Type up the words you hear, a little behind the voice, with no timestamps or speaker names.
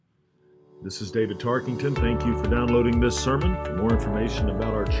This is David Tarkington. Thank you for downloading this sermon. For more information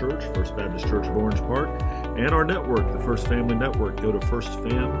about our church, First Baptist Church of Orange Park, and our network, the First Family Network, go to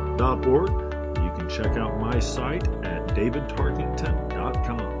firstfam.org. You can check out my site at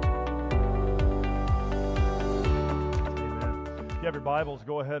davidtarkington.com. Amen. If you have your Bibles,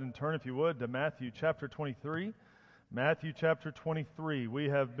 go ahead and turn, if you would, to Matthew chapter 23. Matthew chapter 23. We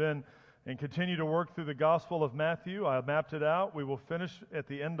have been and continue to work through the Gospel of Matthew. I mapped it out. We will finish at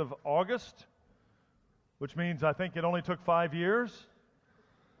the end of August, which means I think it only took 5 years,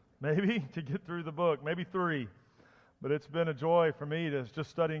 maybe, to get through the book, maybe 3. But it's been a joy for me to just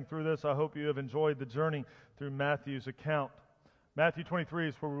studying through this. I hope you have enjoyed the journey through Matthew's account. Matthew 23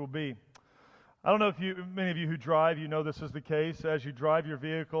 is where we will be. I don't know if many of you who drive, you know this is the case. As you drive your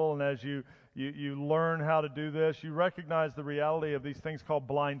vehicle and as you learn how to do this, you recognize the reality of these things called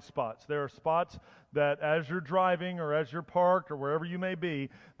blind spots. There are spots that as you're driving or as you're parked or wherever you may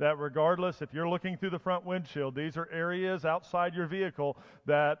be, that regardless if you're looking through the front windshield, these are areas outside your vehicle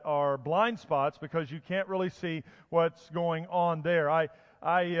that are blind spots because you can't really see what's going on there. I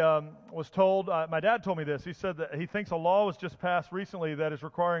was told, my dad told me this, he said that he thinks a law was just passed recently that is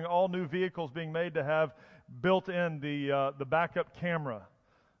requiring all new vehicles being made to have built in the backup camera.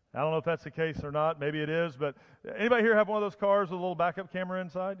 I don't know if that's the case or not, maybe it is, but anybody here have one of those cars with a little backup camera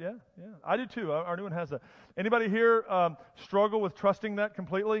inside? Yeah. I do too, our new one has that. Anybody here struggle with trusting that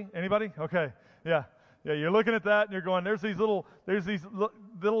completely? Anybody? Okay, yeah, you're looking at that and you're going, there's these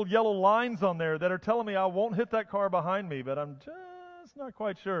little yellow lines on there that are telling me I won't hit that car behind me, but I'm just not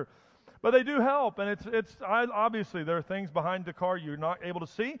quite sure. But they do help, and obviously there are things behind the car you're not able to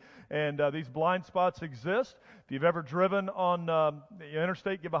see, and these blind spots exist. If you've ever driven on the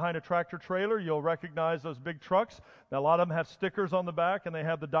interstate, get behind a tractor trailer, you'll recognize those big trucks. Now, a lot of them have stickers on the back, and they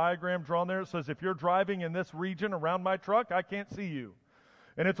have the diagram drawn there. It says, if you're driving in this region around my truck, I can't see you.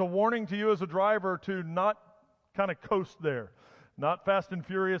 And it's a warning to you as a driver to not kind of coast there. Not fast and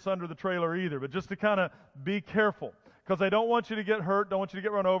furious under the trailer either, but just to kind of be careful. Because they don't want you to get hurt, don't want you to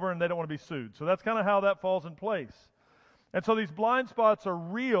get run over, and they don't want to be sued. So that's kind of how that falls in place. And so these blind spots are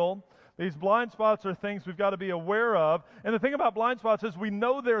real. These blind spots are things we've got to be aware of. And the thing about blind spots is we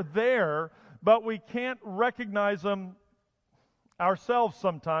know they're there, but we can't recognize them ourselves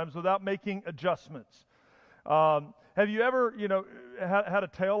sometimes without making adjustments. Have you ever, had a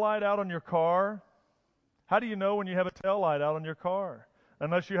taillight out on your car? How do you know when you have a taillight out on your car?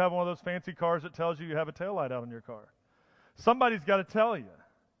 Unless you have one of those fancy cars that tells you have a taillight out on your car. Somebody's got to tell you.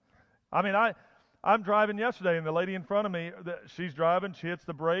 I mean, I'm driving yesterday, and the lady in front of me, she's driving, she hits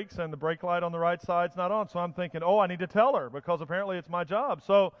the brakes, and the brake light on the right side's not on. So I'm thinking, I need to tell her, because apparently it's my job.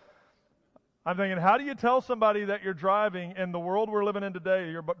 So I'm thinking, how do you tell somebody that you're driving in the world we're living in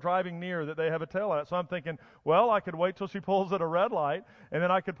today, you're driving near, that they have a taillight? So I'm thinking, I could wait till she pulls at a red light, and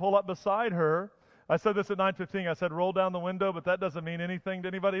then I could pull up beside her. I said this at 9:15. I said, roll down the window, but that doesn't mean anything to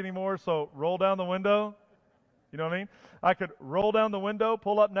anybody anymore, so roll down the window. You know what I mean? I could roll down the window,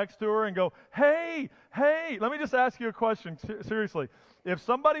 pull up next to her, and go, hey, let me just ask you a question, seriously. If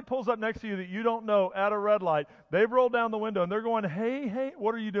somebody pulls up next to you that you don't know at a red light, they've rolled down the window, and they're going, hey,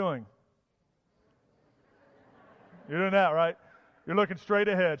 what are you doing? You're doing that, right? You're looking straight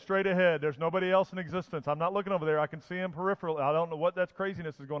ahead. There's nobody else in existence. I'm not looking over there. I can see him peripherally. I don't know what that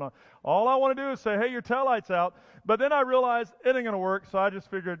craziness is going on. All I want to do is say, hey, your taillight's out. But then I realized it ain't going to work, so I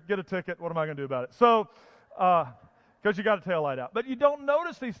just figured, get a ticket. What am I going to do about it? So, because you got a taillight out. But you don't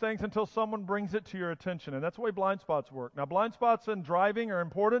notice these things until someone brings it to your attention, and that's the way blind spots work. Now, blind spots in driving are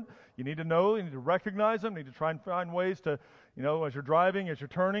important. You need to know, you need to recognize them, you need to try and find ways to, as you're driving, as you're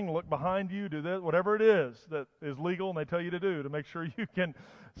turning, look behind you, do this, whatever it is that is legal and they tell you to do to make sure you can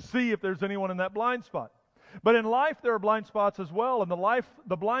see if there's anyone in that blind spot. But in life, there are blind spots as well, and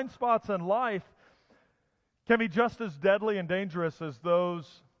the blind spots in life can be just as deadly and dangerous as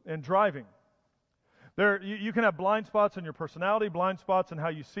those in driving. You can have blind spots in your personality, blind spots in how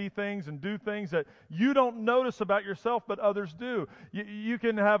you see things and do things that you don't notice about yourself, but others do. You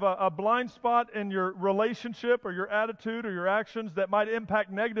can have a blind spot in your relationship or your attitude or your actions that might impact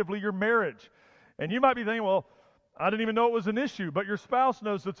negatively your marriage. And you might be thinking, I didn't even know it was an issue, but your spouse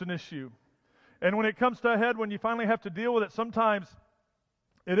knows it's an issue. And when it comes to a head, when you finally have to deal with it, sometimes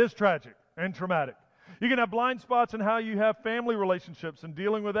it is tragic and traumatic. You can have blind spots in how you have family relationships and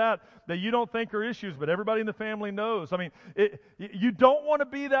dealing with that you don't think are issues, but everybody in the family knows. I mean, you don't want to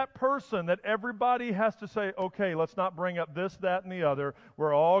be that person that everybody has to say, okay, let's not bring up this, that, and the other.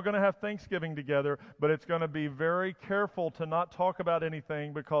 We're all going to have Thanksgiving together, but it's going to be very careful to not talk about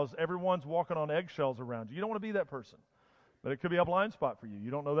anything because everyone's walking on eggshells around you. You don't want to be that person, but it could be a blind spot for you.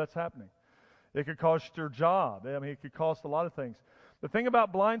 You don't know that's happening. It could cost your job. I mean, it could cost a lot of things. The thing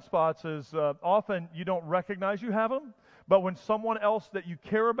about blind spots is often you don't recognize you have them, but when someone else that you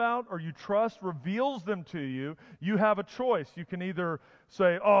care about or you trust reveals them to you, you have a choice. You can either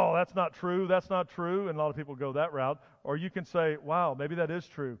say, oh, that's not true, and a lot of people go that route, or you can say, wow, maybe that is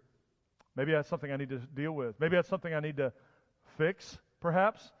true. Maybe that's something I need to deal with. Maybe that's something I need to fix,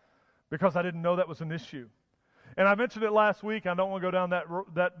 perhaps, because I didn't know that was an issue. And I mentioned it last week. I don't want to go down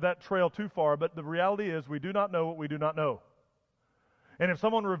that trail too far, but the reality is we do not know what we do not know. And if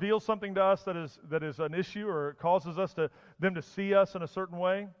someone reveals something to us that is an issue or causes them to see us in a certain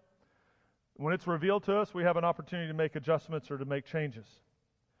way, when it's revealed to us, we have an opportunity to make adjustments or to make changes.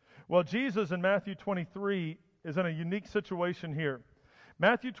 Well, Jesus in Matthew 23 is in a unique situation here.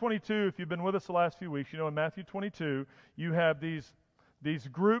 Matthew 22, if you've been with us the last few weeks, you know in Matthew 22, you have these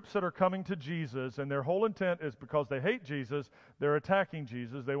groups that are coming to Jesus, and their whole intent is because they hate Jesus, they're attacking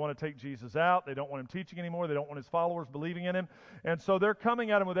Jesus. They want to take Jesus out. They don't want him teaching anymore. They don't want his followers believing in him. And so they're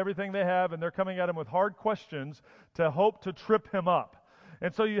coming at him with everything they have, and they're coming at him with hard questions to hope to trip him up.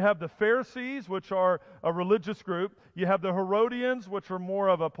 And so you have the Pharisees, which are a religious group. You have the Herodians, which are more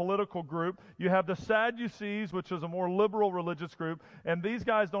of a political group. You have the Sadducees, which is a more liberal religious group. And these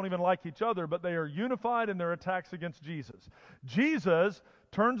guys don't even like each other, but they are unified in their attacks against Jesus. Jesus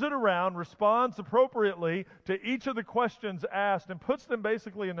turns it around, responds appropriately to each of the questions asked, and puts them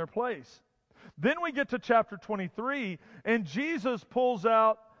basically in their place. Then we get to chapter 23, and Jesus pulls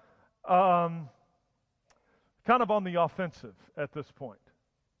out kind of on the offensive at this point.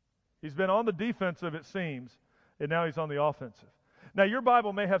 He's been on the defensive, it seems, and now he's on the offensive. Now, your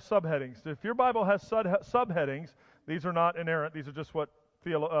Bible may have subheadings. If your Bible has subheadings, these are not inerrant. These are just what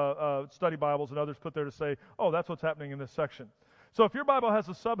study Bibles and others put there to say, oh, that's what's happening in this section. So if your Bible has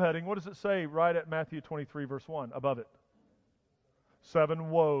a subheading, what does it say right at Matthew 23, verse 1, above it? 7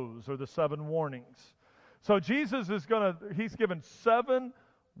 woes, or the 7 warnings. So Jesus he's given 7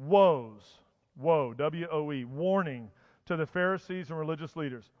 woes. Woe, W-O-E, warning to the Pharisees and religious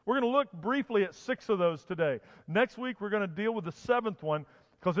leaders. We're going to look briefly at 6 of those today. Next week, we're going to deal with the 7th one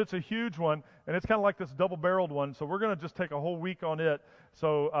because it's a huge one, and it's kind of like this double-barreled one, so we're going to just take a whole week on it.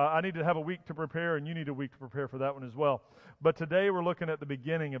 So I need to have a week to prepare, and you need a week to prepare for that one as well. But today, we're looking at the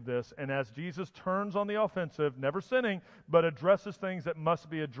beginning of this, and as Jesus turns on the offensive, never sinning, but addresses things that must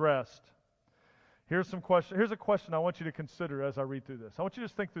be addressed. Here's a question I want you to consider as I read through this. I want you to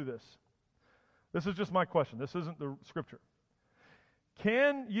just think through this. This is just my question. This isn't the Scripture.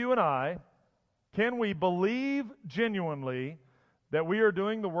 Can we believe genuinely that we are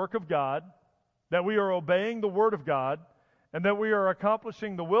doing the work of God, that we are obeying the Word of God, and that we are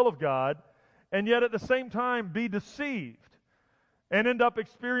accomplishing the will of God, and yet at the same time be deceived and end up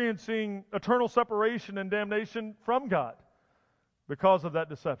experiencing eternal separation and damnation from God because of that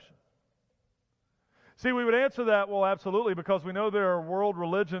deception? See, we would answer that, well, absolutely, because we know there are world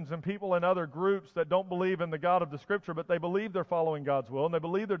religions and people in other groups that don't believe in the God of the Scripture, but they believe they're following God's will, and they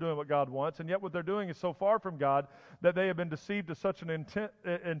believe they're doing what God wants, and yet what they're doing is so far from God that they have been deceived to such an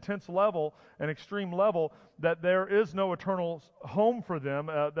intense level, an extreme level, that there is no eternal home for them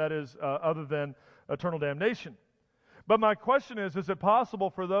that is other than eternal damnation. But my question is it possible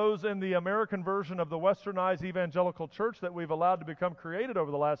for those in the American version of the westernized evangelical church that we've allowed to become created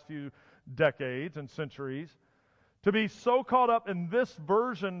over the last few decades and centuries to be so caught up in this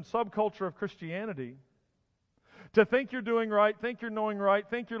version, subculture of Christianity, to think you're doing right, think you're knowing right,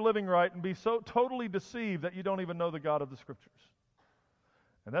 think you're living right, and be so totally deceived that you don't even know the God of the Scriptures?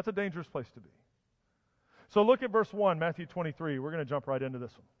 And that's a dangerous place to be. So look at verse 1, Matthew 23. We're going to jump right into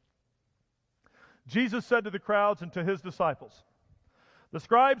this one. Jesus said to the crowds and to his disciples, "The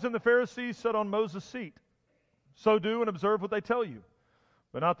scribes and the Pharisees sit on Moses' seat. So do and observe what they tell you,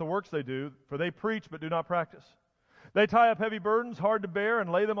 but not the works they do, for they preach but do not practice. They tie up heavy burdens, hard to bear,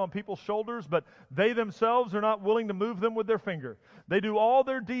 and lay them on people's shoulders, but they themselves are not willing to move them with their finger. They do all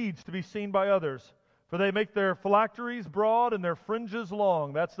their deeds to be seen by others, for they make their phylacteries broad and their fringes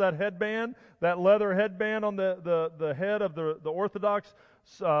long." That's that headband, that leather headband on the head of the Orthodox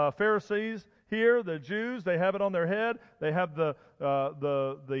Pharisees. Here, the Jews, they have it on their head. They have the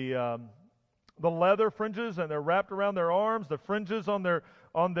leather fringes, and they're wrapped around their arms. The fringes on their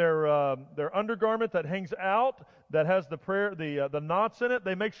undergarment that hangs out, that has the knots in it.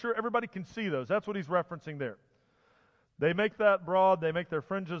 They make sure everybody can see those. That's what he's referencing there. They make that broad. They make their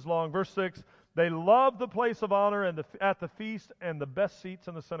fringes long. Verse 6, they love the place of honor at the feast and the best seats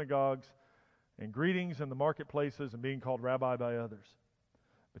in the synagogues and greetings in the marketplaces and being called rabbi by others.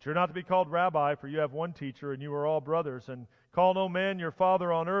 But you're not to be called rabbi, for you have one teacher, and you are all brothers. And call no man your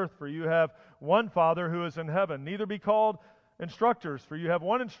father on earth, for you have one Father who is in heaven. Neither be called instructors, for you have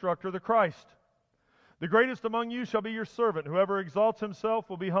one instructor, the Christ. The greatest among you shall be your servant. Whoever exalts himself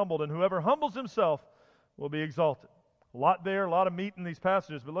will be humbled, and whoever humbles himself will be exalted. A lot there, a lot of meat in these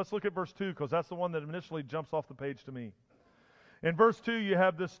passages, but let's look at verse 2 because that's the one that initially jumps off the page to me. In verse 2, you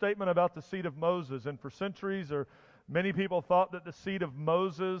have this statement about the seed of Moses, and for centuries, many people thought that the seed of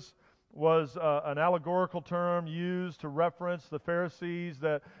Moses was an allegorical term used to reference the Pharisees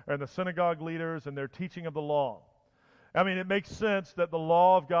and the synagogue leaders and their teaching of the law. I mean, it makes sense that the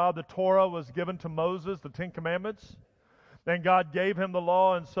law of God, the Torah, was given to Moses, the Ten Commandments. Then God gave him the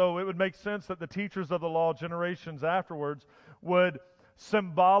law, and so it would make sense that the teachers of the law generations afterwards would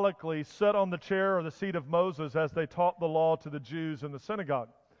symbolically sit on the chair or the seat of Moses as they taught the law to the Jews in the synagogue.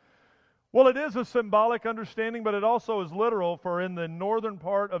 Well, it is a symbolic understanding, but it also is literal, for in the northern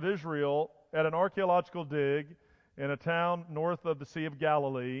part of Israel, at an archaeological dig in a town north of the Sea of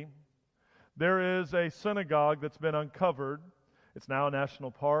Galilee, there is a synagogue that's been uncovered. It's now a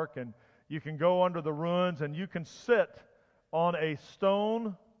national park, and you can go under the ruins and you can sit on a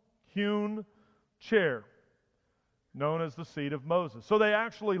stone-hewn chair known as the seat of Moses. So they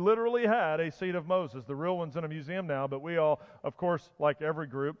actually literally had a seat of Moses. The real one's in a museum now, but we all, of course, like every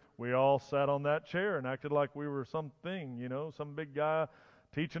group, we all sat on that chair and acted like we were something, some big guy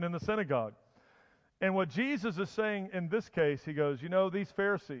teaching in the synagogue. And what Jesus is saying in this case, he goes, these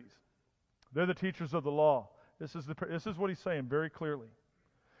Pharisees, they're the teachers of the law. This is what he's saying very clearly.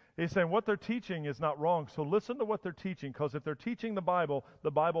 He's saying what they're teaching is not wrong, so listen to what they're teaching, because if they're teaching the Bible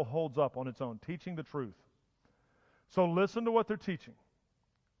holds up on its own, teaching the truth. So listen to what they're teaching.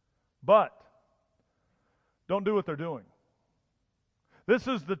 But don't do what they're doing. This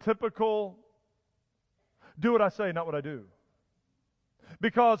is the typical, do what I say, not what I do.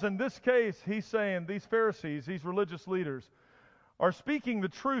 Because in this case, he's saying these Pharisees, these religious leaders, are speaking the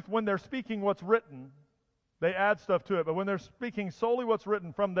truth when they're speaking what's written. They add stuff to it. But when they're speaking solely what's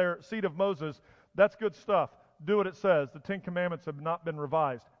written from their seat of Moses, that's good stuff. Do what it says. The Ten Commandments have not been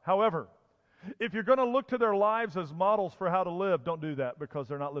revised. However, if you're going to look to their lives as models for how to live, don't do that because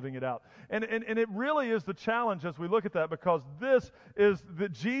they're not living it out. And it really is the challenge as we look at that, because this is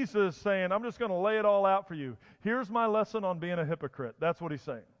Jesus saying, I'm just going to lay it all out for you. Here's my lesson on being a hypocrite. That's what he's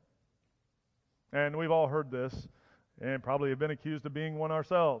saying. And we've all heard this and probably have been accused of being one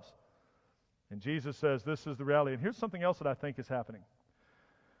ourselves. And Jesus says this is the reality. And here's something else that I think is happening.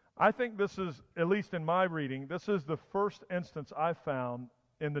 I think this is, at least in my reading, this is the first instance I found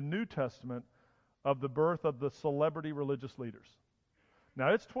in the New Testament of the birth of the celebrity religious leaders. Now,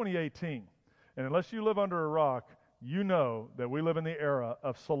 it's 2018, and unless you live under a rock, you know that we live in the era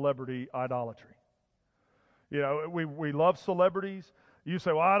of celebrity idolatry. We love celebrities. You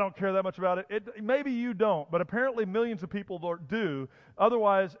say, well, I don't care that much about it. Maybe you don't, but apparently millions of people do.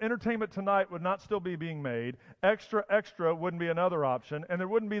 Otherwise, Entertainment Tonight would not still be being made. Extra wouldn't be another option, and there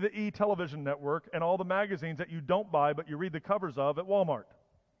wouldn't be the E-television network and all the magazines that you don't buy but you read the covers of at Walmart.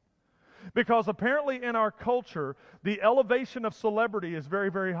 Because apparently in our culture, the elevation of celebrity is very,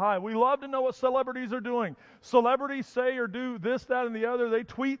 very high. We love to know what celebrities are doing. Celebrities say or do this, that, and the other. They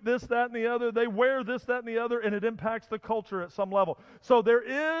tweet this, that, and the other. They wear this, that, and the other, and it impacts the culture at some level. So there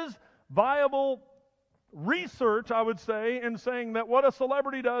is viable research, I would say, in saying that what a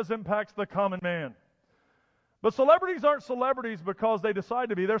celebrity does impacts the common man. But celebrities aren't celebrities because they decide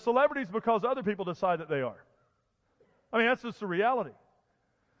to be. They're celebrities because other people decide that they are. I mean, that's just the reality.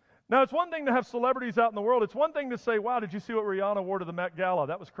 Now, it's one thing to have celebrities out in the world. It's one thing to say, wow, did you see what Rihanna wore to the Met Gala?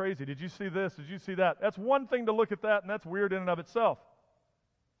 That was crazy. Did you see this? Did you see that? That's one thing to look at that, and that's weird in and of itself.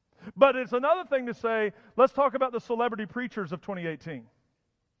 But it's another thing to say, let's talk about the celebrity preachers of 2018.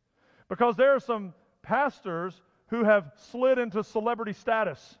 Because there are some pastors who have slid into celebrity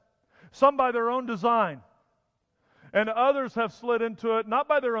status, some by their own design. And others have slid into it, not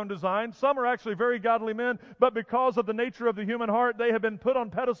by their own design. Some are actually very godly men, but because of the nature of the human heart, they have been put on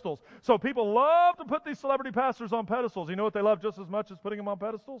pedestals. So people love to put these celebrity pastors on pedestals. You know what they love just as much as putting them on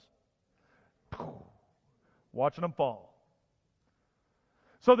pedestals? Watching them fall.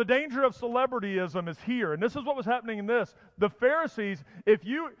 So the danger of celebrityism is here, and this is what was happening in this. The Pharisees, if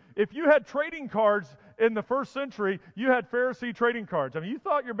you had trading cards in the first century, you had Pharisee trading cards. I mean, you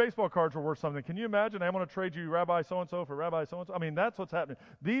thought your baseball cards were worth something. Can you imagine? I'm going to trade you Rabbi so-and-so for Rabbi so-and-so. I mean, that's what's happening.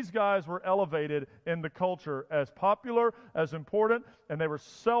 These guys were elevated in the culture as popular, as important, and they were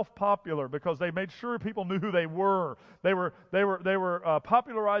self-popular because they made sure people knew who they were. They were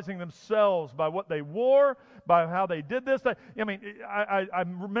popularizing themselves by what they wore, by how they did this. I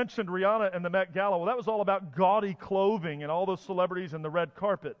mentioned Rihanna and the Met Gala. Well, that was all about gaudy clothing and all those celebrities and the red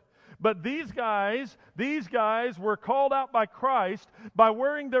carpet. But these guys were called out by Christ by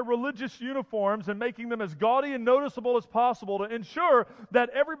wearing their religious uniforms and making them as gaudy and noticeable as possible to ensure that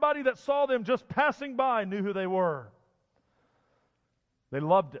everybody that saw them just passing by knew who they were. They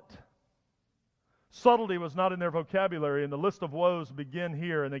loved it. Subtlety was not in their vocabulary, and the list of woes begin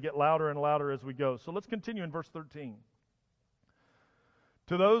here, and they get louder and louder as we go. So let's continue in verse 13.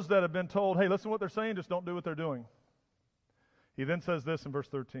 To those that have been told, hey, listen to what they're saying, just don't do what they're doing. He then says this in verse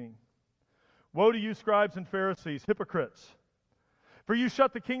 13. Woe to you, scribes and Pharisees, hypocrites! For you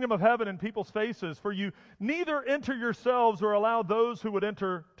shut the kingdom of heaven in people's faces, for you neither enter yourselves or allow those who would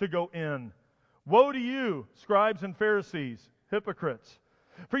enter to go in. Woe to you, scribes and Pharisees, hypocrites!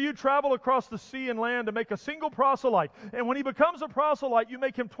 For you travel across the sea and land to make a single proselyte, and when he becomes a proselyte, you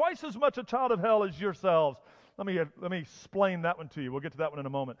make him twice as much a child of hell as yourselves. Let me explain that one to you. We'll get to that one in a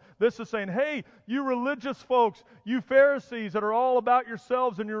moment. This is saying, hey, you religious folks, you Pharisees that are all about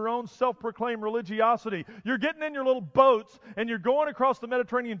yourselves and your own self-proclaimed religiosity, you're getting in your little boats and you're going across the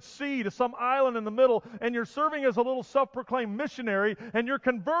Mediterranean Sea to some island in the middle, and you're serving as a little self-proclaimed missionary, and you're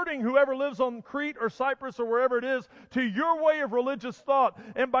converting whoever lives on Crete or Cyprus or wherever it is to your way of religious thought.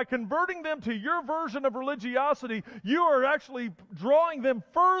 And by converting them to your version of religiosity, you are actually drawing them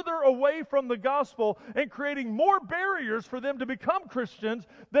further away from the gospel and creating more barriers for them to become Christians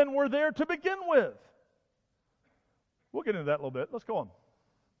than were there to begin with. We'll get into that a little bit. Let's go on.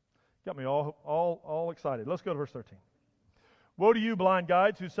 Got me all excited. Let's go to verse 13. Woe to you, blind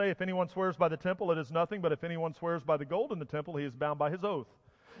guides, who say, if anyone swears by the temple, it is nothing, but if anyone swears by the gold in the temple, he is bound by his oath.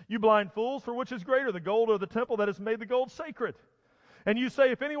 You blind fools, for which is greater, the gold or the temple that has made the gold sacred? And you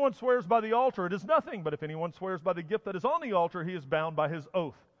say, if anyone swears by the altar, it is nothing, but if anyone swears by the gift that is on the altar, he is bound by his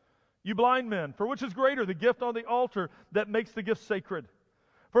oath. You blind men, for which is greater, the gift on the altar that makes the gift sacred?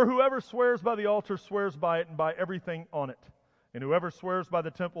 For whoever swears by the altar swears by it and by everything on it. And whoever swears by the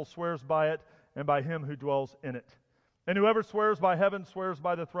temple swears by it and by him who dwells in it. And whoever swears by heaven swears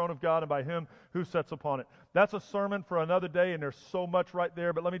by the throne of God and by him who sits upon it. That's a sermon for another day, and there's so much right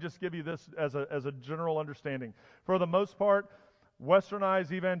there, but let me just give you this as a general understanding. For the most part,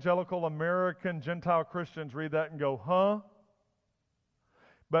 westernized evangelical American Gentile Christians read that and go, huh?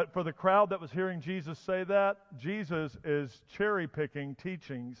 But for the crowd that was hearing Jesus say that, Jesus is cherry-picking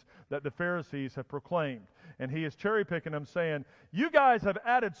teachings that the Pharisees have proclaimed. And he is cherry-picking them, saying, you guys have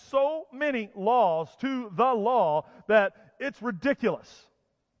added so many laws to the law that it's ridiculous.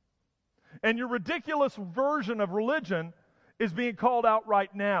 And your ridiculous version of religion is being called out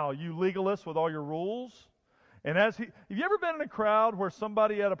right now, you legalists with all your rules. And have you ever been in a crowd where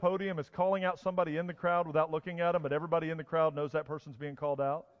somebody at a podium is calling out somebody in the crowd without looking at them, but everybody in the crowd knows that person's being called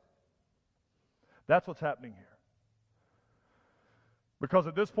out? That's what's happening here. Because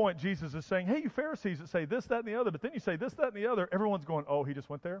at this point, Jesus is saying, hey, you Pharisees that say this, that, and the other, but then you say this, that, and the other, everyone's going, oh, he just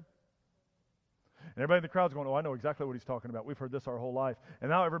went there? And everybody in the crowd's going, oh, I know exactly what he's talking about. We've heard this our whole life.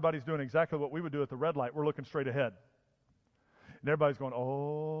 And now everybody's doing exactly what we would do at the red light. We're looking straight ahead. And everybody's going,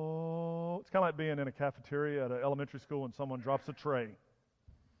 oh. It's kind of like being in a cafeteria at an elementary school and someone drops a tray.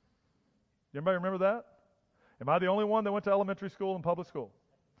 Anybody remember that? Am I the only one that went to elementary school and public school?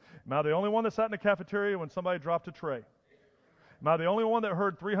 Am I the only one that sat in the cafeteria when somebody dropped a tray? Am I the only one that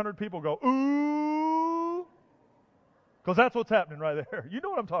heard 300 people go, ooh? Because that's what's happening right there. You know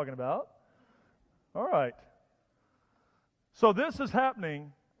what I'm talking about. All right. So this is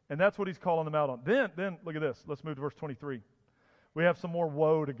happening, and that's what he's calling them out on. Then look at this. Let's move to verse 23. We have some more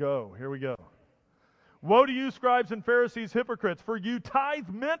woe to go. Here we go. Woe to you, scribes and Pharisees, hypocrites, for you tithe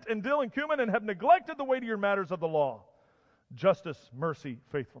mint and dill and cumin and have neglected the weightier matters of the law, justice, mercy,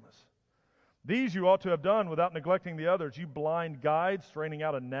 faithfulness. These you ought to have done without neglecting the others. You blind guides, straining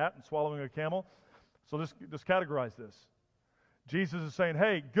out a gnat and swallowing a camel. So just categorize this. Jesus is saying,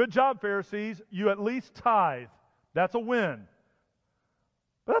 hey, good job, Pharisees. You at least tithe. That's a win.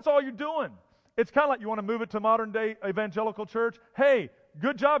 But that's all you're doing. It's kind of like you want to move it to modern day evangelical church. Hey,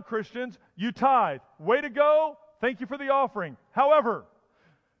 good job, Christians. You tithe. Way to go. Thank you for the offering. However,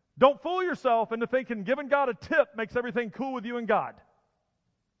 don't fool yourself into thinking giving God a tip makes everything cool with you and God.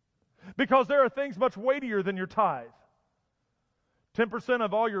 Because there are things much weightier than your tithe. 10%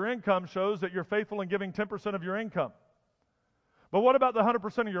 of all your income shows that you're faithful in giving 10% of your income. But what about the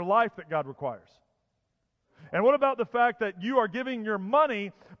 100% of your life that God requires? And what about the fact that you are giving your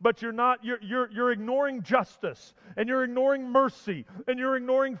money, but you're ignoring justice, and you're ignoring mercy, and you're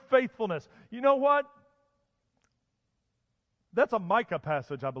ignoring faithfulness? You know what? That's a Micah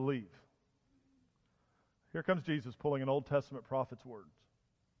passage, I believe. Here comes Jesus pulling an Old Testament prophet's words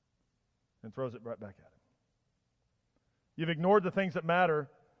and throws it right back at him. You've ignored the things that matter,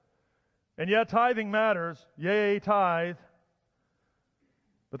 and yet tithing matters. Yea, tithe.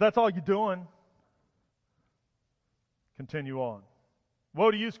 But that's all you're doing. Continue on.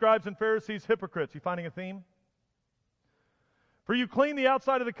 Woe to you, scribes and Pharisees, hypocrites. You finding a theme? For you clean the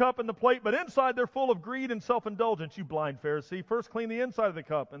outside of the cup and the plate, but inside they're full of greed and self-indulgence. You blind Pharisee, first clean the inside of the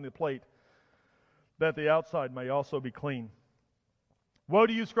cup and the plate, that the outside may also be clean. Woe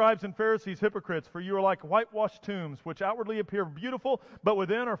to you, scribes and Pharisees, hypocrites, for you are like whitewashed tombs, which outwardly appear beautiful, but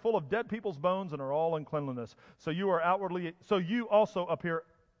within are full of dead people's bones and are all uncleanliness. So you also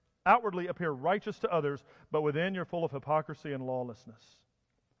outwardly appear righteous to others, but within you're full of hypocrisy and lawlessness.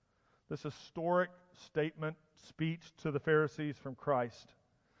 This historic statement, speech to the Pharisees from Christ,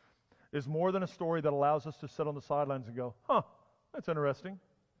 is more than a story that allows us to sit on the sidelines and go, that's interesting.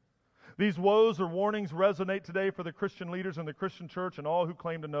 These woes or warnings resonate today for the Christian leaders in the Christian church and all who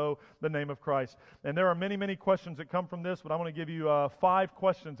claim to know the name of Christ. And there are many, many questions that come from this, but I'm going to give you 5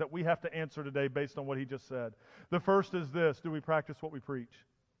 questions that we have to answer today based on what he just said. The first is this: do we practice what we preach?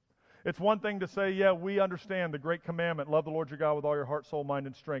 It's one thing to say, yeah, we understand the great commandment, love the Lord your God with all your heart, soul, mind,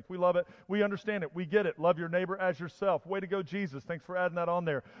 and strength. We love it. We understand it. We get it. Love your neighbor as yourself. Way to go, Jesus. Thanks for adding that on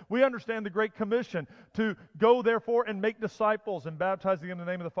there. We understand the great commission to go, therefore, and make disciples and baptize them in the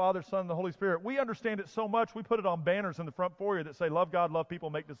name of the Father, Son, and the Holy Spirit. We understand it so much, we put it on banners in the front foyer that say, love God, love people,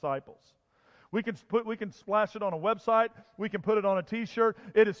 make disciples. We can splash it on a website. We can put it on a t-shirt.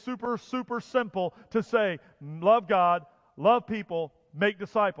 It is super, super simple to say, love God, love people, make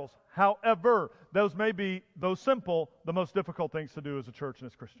disciples. However, those may be, though simple, the most difficult things to do as a church and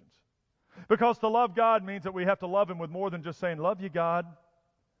as Christians. Because to love God means that we have to love Him with more than just saying, love you, God.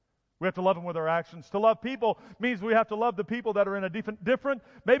 We have to love Him with our actions. To love people means we have to love the people that are in a different,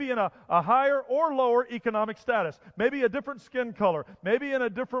 maybe in a higher or lower economic status, maybe a different skin color, maybe in a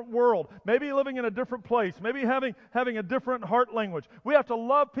different world, maybe living in a different place, maybe having a different heart language. We have to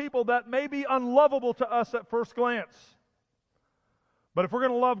love people that may be unlovable to us at first glance. But if we're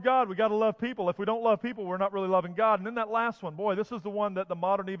going to love God, we've got to love people. If we don't love people, we're not really loving God. And then that last one, boy, this is the one that the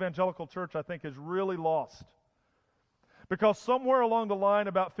modern evangelical church, I think, has really lost. Because somewhere along the line,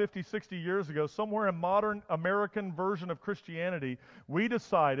 about 50, 60 years ago, somewhere in modern American version of Christianity, we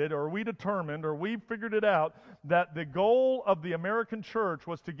decided, or we determined, or we figured it out, that the goal of the American church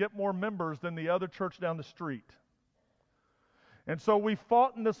was to get more members than the other church down the street. And so we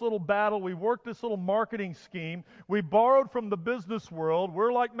fought in this little battle. We worked this little marketing scheme. We borrowed from the business world.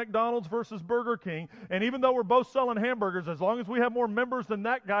 We're like McDonald's versus Burger King. And even though we're both selling hamburgers, as long as we have more members than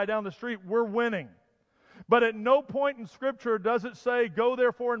that guy down the street, we're winning. But at no point in Scripture does it say, go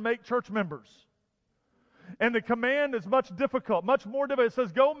therefore and make church members. And the command is much more difficult. It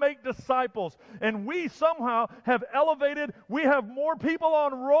says, go make disciples. And we somehow have elevated, we have more people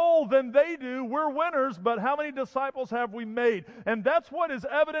on roll than they do. We're winners, but how many disciples have we made? And that's what is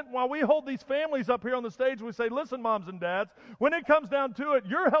evident while we hold these families up here on the stage. We say, listen, moms and dads, when it comes down to it,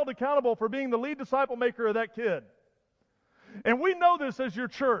 you're held accountable for being the lead disciple maker of that kid. And we know this as your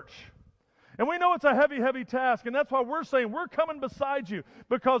church. And we know it's a heavy, heavy task, and that's why we're saying we're coming beside you,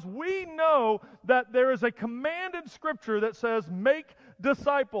 because we know that there is a command in Scripture that says, make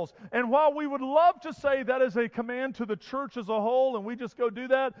disciples. And while we would love to say that is a command to the church as a whole, and we just go do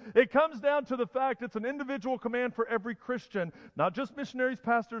that, it comes down to the fact it's an individual command for every Christian, not just missionaries,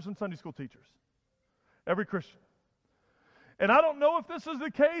 pastors, and Sunday school teachers. Every Christian. And I don't know if this is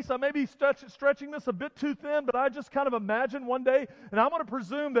the case. I may be stretching this a bit too thin, but I just kind of imagine one day, and I'm going to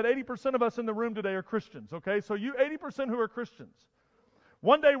presume that 80% of us in the room today are Christians, okay? So you 80% who are Christians,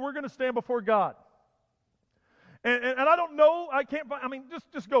 one day we're going to stand before God. And I don't know,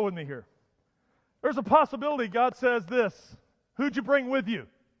 just go with me here. There's a possibility God says this: who'd you bring with you?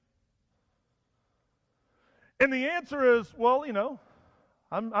 And the answer is, well,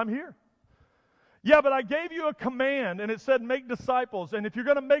 I'm here. Yeah, but I gave you a command, and it said make disciples. And if you're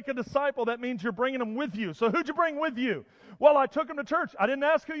going to make a disciple, that means you're bringing them with you. So who'd you bring with you? Well, I took them to church. I didn't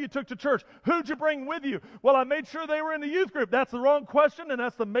ask who you took to church. Who'd you bring with you? Well, I made sure they were in the youth group. That's the wrong question, and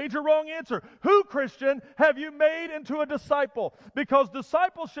that's the major wrong answer. Who, Christian, have you made into a disciple? Because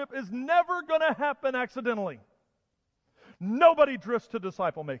discipleship is never going to happen accidentally. Nobody drifts to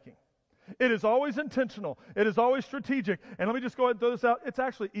disciple making. It is always intentional. It is always strategic. And let me just go ahead and throw this out. It's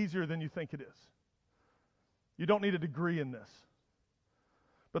actually easier than you think it is. You don't need a degree in this.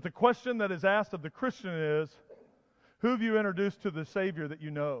 But the question that is asked of the Christian is, who have you introduced to the Savior that you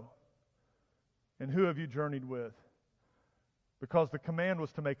know? And who have you journeyed with? Because the command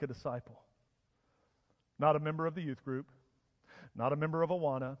was to make a disciple. Not a member of the youth group, not a member of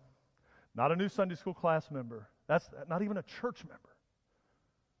Awana, not a new Sunday school class member. That's not even a church member.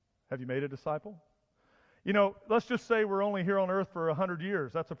 Have you made a disciple? You know, let's just say we're only here on earth for 100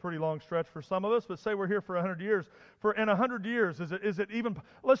 years. That's a pretty long stretch for some of us, but say we're here for 100 years. In 100 years, is it even,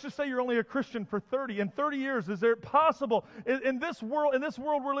 let's just say you're only a Christian for 30. In 30 years, is it possible, in this world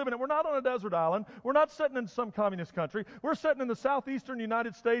we're living in, we're not on a desert island. We're not sitting in some communist country. We're sitting in the southeastern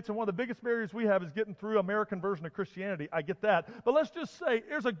United States, and one of the biggest barriers we have is getting through American version of Christianity. I get that. But let's just say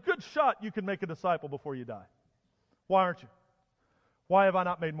there's a good shot you can make a disciple before you die. Why aren't you? Why have I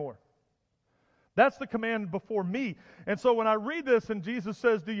not made more? That's the command before me. And so when I read this and Jesus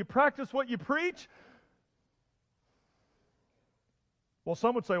says, do you practice what you preach? Well,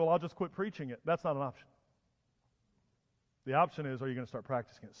 some would say, well, I'll just quit preaching it. That's not an option. The option is, are you going to start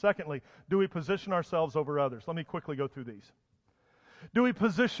practicing it? Secondly, do we position ourselves over others? Let me quickly go through these. Do we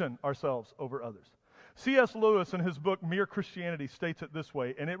position ourselves over others? C.S. Lewis, in his book, Mere Christianity, states it this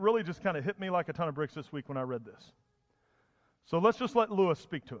way, and it really just kind of hit me like a ton of bricks this week when I read this. So let's just let Lewis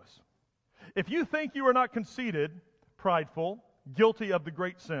speak to us. If you think you are not conceited, prideful, guilty of the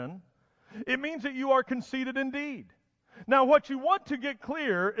great sin, it means that you are conceited indeed. Now, what you want to get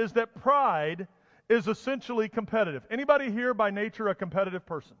clear is that pride is essentially competitive. Anybody here by nature a competitive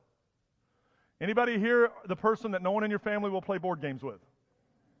person? Anybody here the person that no one in your family will play board games with?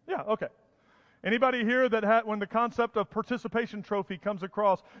 Yeah, okay. Anybody here that when the concept of participation trophy comes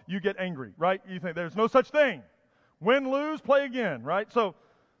across, you get angry, right? You think there's no such thing. Win, lose, play again, right? So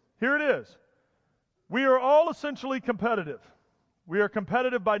here it is. We are all essentially competitive. We are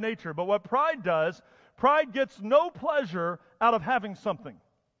competitive by nature. But what pride does, pride gets no pleasure out of having something.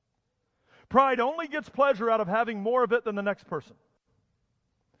 Pride only gets pleasure out of having more of it than the next person.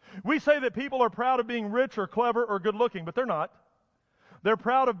 We say that people are proud of being rich or clever or good looking, but they're not. They're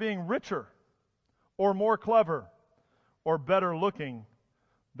proud of being richer or more clever or better looking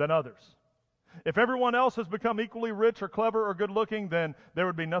than others. If everyone else has become equally rich or clever or good looking, then there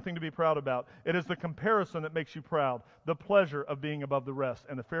would be nothing to be proud about. It is the comparison that makes you proud, the pleasure of being above the rest.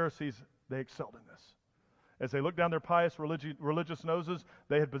 And the Pharisees, they excelled in this. As they looked down their pious religious noses,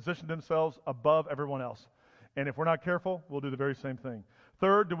 they had positioned themselves above everyone else. And if we're not careful, we'll do the very same thing.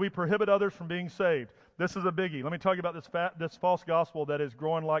 Third, do we prohibit others from being saved? This is a biggie. Let me tell you about this false gospel that is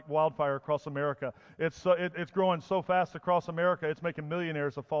growing like wildfire across America. It's growing so fast across America, it's making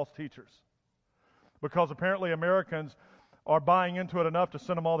millionaires of false teachers. Because apparently Americans are buying into it enough to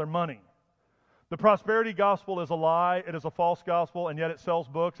send them all their money. The prosperity gospel is a lie. It is a false gospel, and yet it sells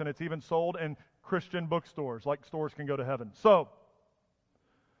books, and it's even sold in Christian bookstores, like stores can go to heaven. So,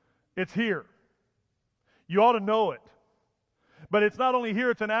 it's here. You ought to know it. But it's not only here,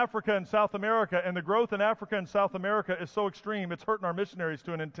 it's in Africa and South America, and the growth in Africa and South America is so extreme, it's hurting our missionaries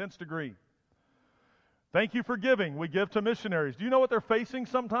to an intense degree. Thank you for giving. We give to missionaries. Do you know what they're facing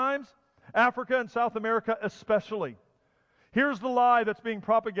sometimes? Africa and South America especially. Here's the lie that's being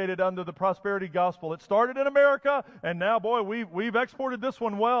propagated under the prosperity gospel. It started in America, and now, boy, we've exported this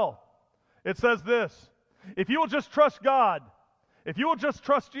one well. It says this: if you will just trust God, if you will just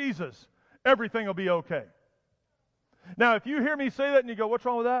trust Jesus, everything will be okay. Now, if you hear me say that and you go, what's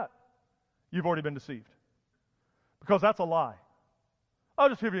wrong with that? You've already been deceived. Because that's a lie. I'll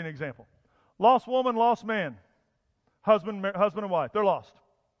just give you an example. Lost woman, lost man. Husband and wife, they're lost.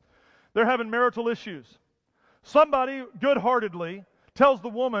 They're having marital issues. Somebody good-heartedly tells the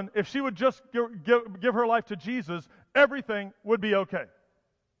woman if she would just give her life to Jesus, everything would be okay.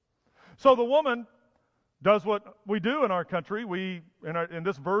 So the woman does what we do in our country. In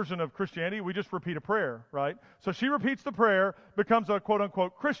this version of Christianity, we just repeat a prayer, right? So she repeats the prayer, becomes a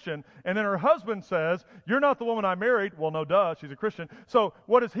quote-unquote Christian, and then her husband says, you're not the woman I married. Well, no, duh, she's a Christian. So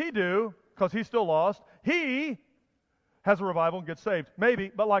what does he do? Because he's still lost. He has a revival and gets saved.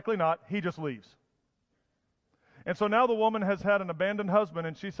 Maybe, but likely not. He just leaves. And so now the woman has had an abandoned husband,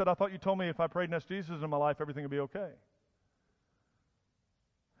 and she said, I thought you told me if I prayed and asked Jesus in my life, everything would be okay.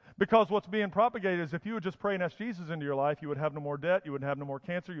 Because what's being propagated is if you would just pray and ask Jesus into your life, you would have no more debt, you would have no more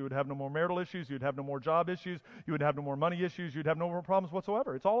cancer, you would have no more marital issues, you would have no more job issues, you would have no more money issues, you'd have no more problems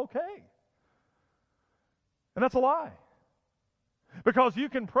whatsoever. It's all okay. And that's a lie. Because you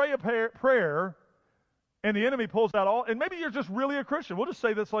can pray a prayer and the enemy pulls out all, and maybe you're just really a Christian. We'll just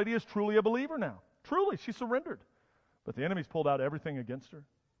say this lady is truly a believer now. Truly, she surrendered. But the enemy's pulled out everything against her.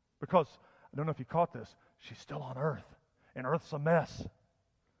 Because, I don't know if you caught this, she's still on earth. And earth's a mess.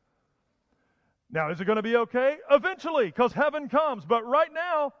 Now, is it going to be okay? Eventually, because heaven comes. But right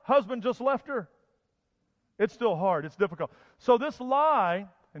now, husband just left her. It's still hard. It's difficult. So this lie,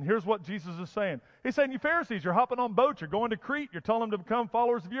 and here's what Jesus is saying. He's saying, you Pharisees, you're hopping on boats, you're going to Crete, you're telling them to become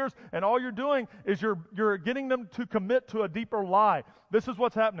followers of yours, and all you're doing is you're getting them to commit to a deeper lie. This is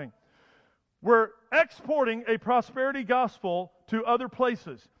what's happening. We're exporting a prosperity gospel to other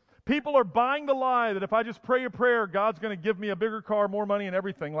places. People are buying the lie that if I just pray a prayer, God's going to give me a bigger car, more money, and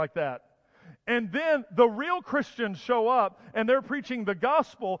everything like that. And then the real Christians show up and they're preaching the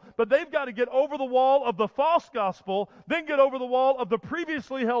gospel, but they've got to get over the wall of the false gospel, then get over the wall of the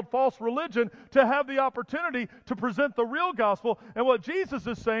previously held false religion to have the opportunity to present the real gospel. And what Jesus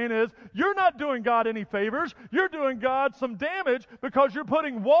is saying is, you're not doing God any favors. You're doing God some damage because you're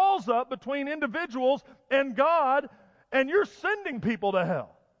putting walls up between individuals and God, and you're sending people to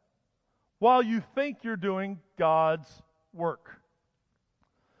hell while you think you're doing God's work.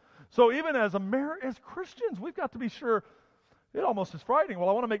 So even as Christians, we've got to be sure. It almost is frightening. Well,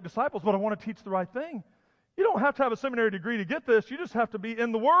 I want to make disciples, but I want to teach the right thing. You don't have to have a seminary degree to get this. You just have to be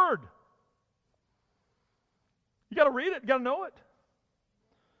in the Word. You got to read it. You got to know it.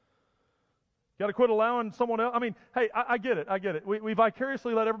 You got to quit allowing someone else. I mean, hey, I get it. I get it. We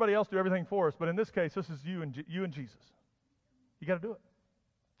vicariously let everybody else do everything for us, but in this case, this is you and Jesus. You got to do it.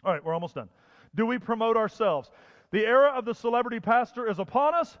 All right, we're almost done. Do we promote ourselves? The era of the celebrity pastor is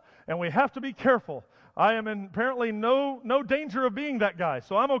upon us, and we have to be careful. I am in apparently no danger of being that guy,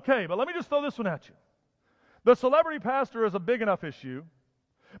 so I'm okay. But let me just throw this one at you. The celebrity pastor is a big enough issue.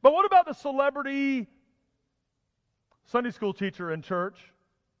 But what about the celebrity Sunday school teacher in church?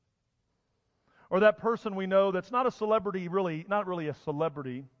 Or that person we know that's not a celebrity, not really a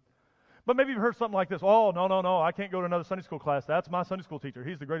celebrity, but maybe you've heard something like this. Oh, no, I can't go to another Sunday school class. That's my Sunday school teacher.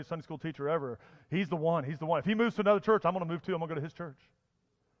 He's the greatest Sunday school teacher ever. He's the one. If he moves to another church, I'm going to move too. I'm going to go to his church.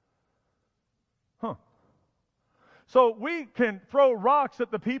 So we can throw rocks at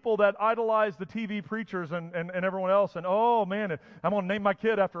the people that idolize the TV preachers and everyone else. And, oh, man, I'm going to name my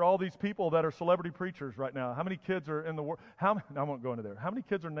kid after all these people that are celebrity preachers right now. How many kids are in the world? I won't go into there. How many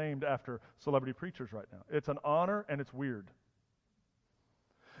kids are named after celebrity preachers right now? It's an honor, and it's weird.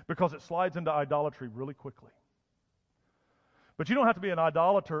 Because it slides into idolatry really quickly. But you don't have to be an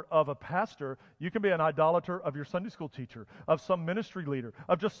idolater of a pastor. You can be an idolater of your Sunday school teacher, of some ministry leader,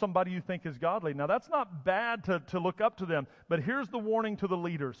 of just somebody you think is godly. Now, that's not bad to look up to them, but here's the warning to the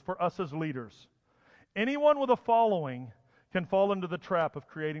leaders, for us as leaders. Anyone with a following can fall into the trap of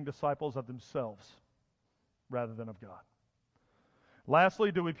creating disciples of themselves rather than of God.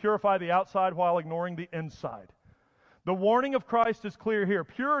 Lastly, do we purify the outside while ignoring the inside? The warning of Christ is clear here.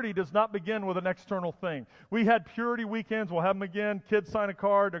 Purity does not begin with an external thing. We had purity weekends. We'll have them again. Kids sign a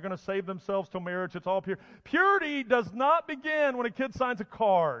card. They're going to save themselves till marriage. It's all pure. Purity does not begin when a kid signs a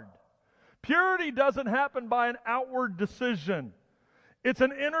card. Purity doesn't happen by an outward decision. It's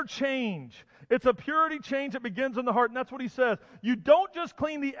an inner change. It's a purity change that begins in the heart, and that's what he says. You don't just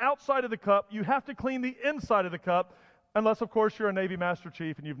clean the outside of the cup. You have to clean the inside of the cup, unless, of course, you're a Navy Master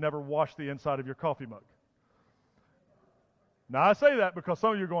Chief and you've never washed the inside of your coffee mug. Now, I say that because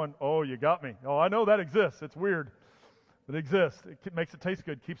some of you are going, oh, you got me. Oh, I know that exists. It's weird. It exists. It makes it taste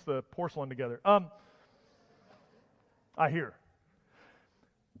good, keeps the porcelain together. I hear.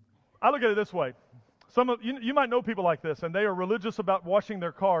 I look at it this way. Some of you might know people like this, and they are religious about washing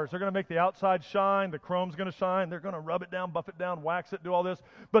their cars. They're going to make the outside shine. The chrome's going to shine. They're going to rub it down, buff it down, wax it, do all this.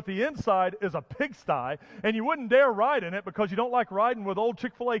 But the inside is a pigsty, and you wouldn't dare ride in it because you don't like riding with old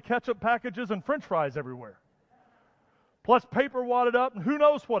Chick-fil-A ketchup packages and French fries everywhere. Plus paper wadded up, and who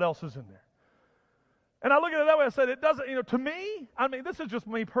knows what else is in there. And I look at it that way, I said, it doesn't, to me, this is just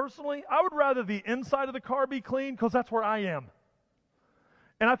me personally, I would rather the inside of the car be clean because that's where I am.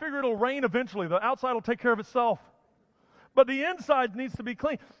 And I figure it'll rain eventually. The outside will take care of itself. But the inside needs to be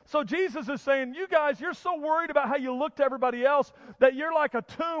clean. So Jesus is saying, you guys, you're so worried about how you look to everybody else that you're like a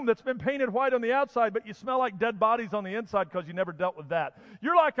tomb that's been painted white on the outside, but you smell like dead bodies on the inside because you never dealt with that.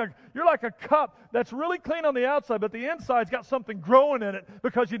 You're like a cup that's really clean on the outside, but the inside's got something growing in it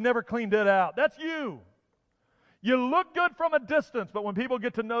because you never cleaned it out. That's you. You look good from a distance, but when people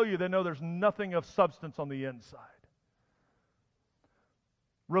get to know you, they know there's nothing of substance on the inside.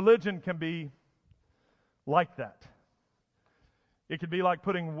 Religion can be like that. It could be like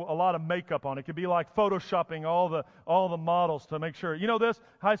putting a lot of makeup on. It could be like photoshopping all the models to make sure. You know this?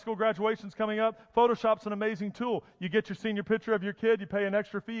 High school graduation's coming up. Photoshop's an amazing tool. You get your senior picture of your kid, you pay an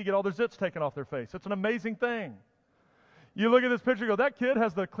extra fee, you get all their zits taken off their face. It's an amazing thing. You look at this picture and go, that kid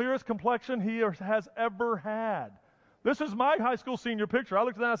has the clearest complexion he has ever had. This is my high school senior picture. I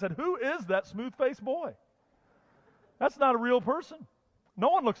looked at that and I said, who is that smooth-faced boy? That's not a real person. No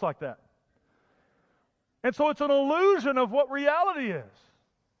one looks like that. And so it's an illusion of what reality is.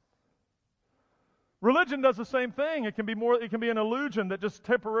 Religion does the same thing. It can be an illusion that just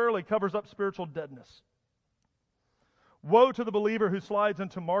temporarily covers up spiritual deadness. Woe to the believer who slides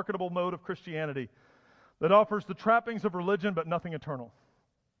into marketable mode of Christianity that offers the trappings of religion but nothing eternal.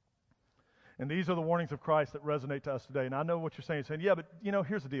 And these are the warnings of Christ that resonate to us today. And I know what you're saying. You're saying, yeah, but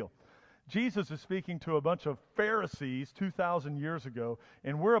here's the deal. Jesus is speaking to a bunch of Pharisees 2,000 years ago,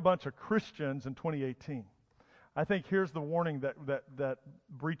 and we're a bunch of Christians in 2018. I think here's the warning that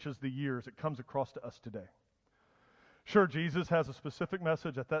breaches the years. It comes across to us today. Sure, Jesus has a specific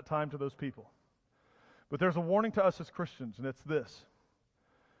message at that time to those people. But there's a warning to us as Christians, and it's this.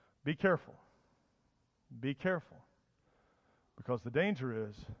 Be careful. Be careful. Because the danger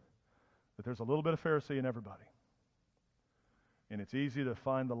is that there's a little bit of Pharisee in everybody. And it's easy to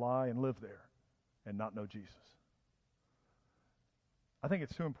find the lie and live there and not know Jesus. I think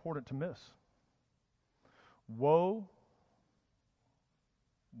it's too important to miss. Woe,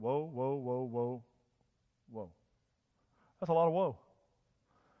 woe, woe, woe, woe, woe. That's a lot of woe.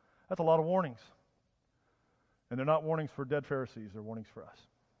 That's a lot of warnings. And they're not warnings for dead Pharisees, they're warnings for us.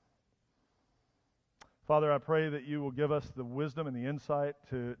 Father, I pray that you will give us the wisdom and the insight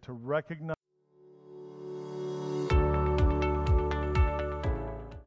to recognize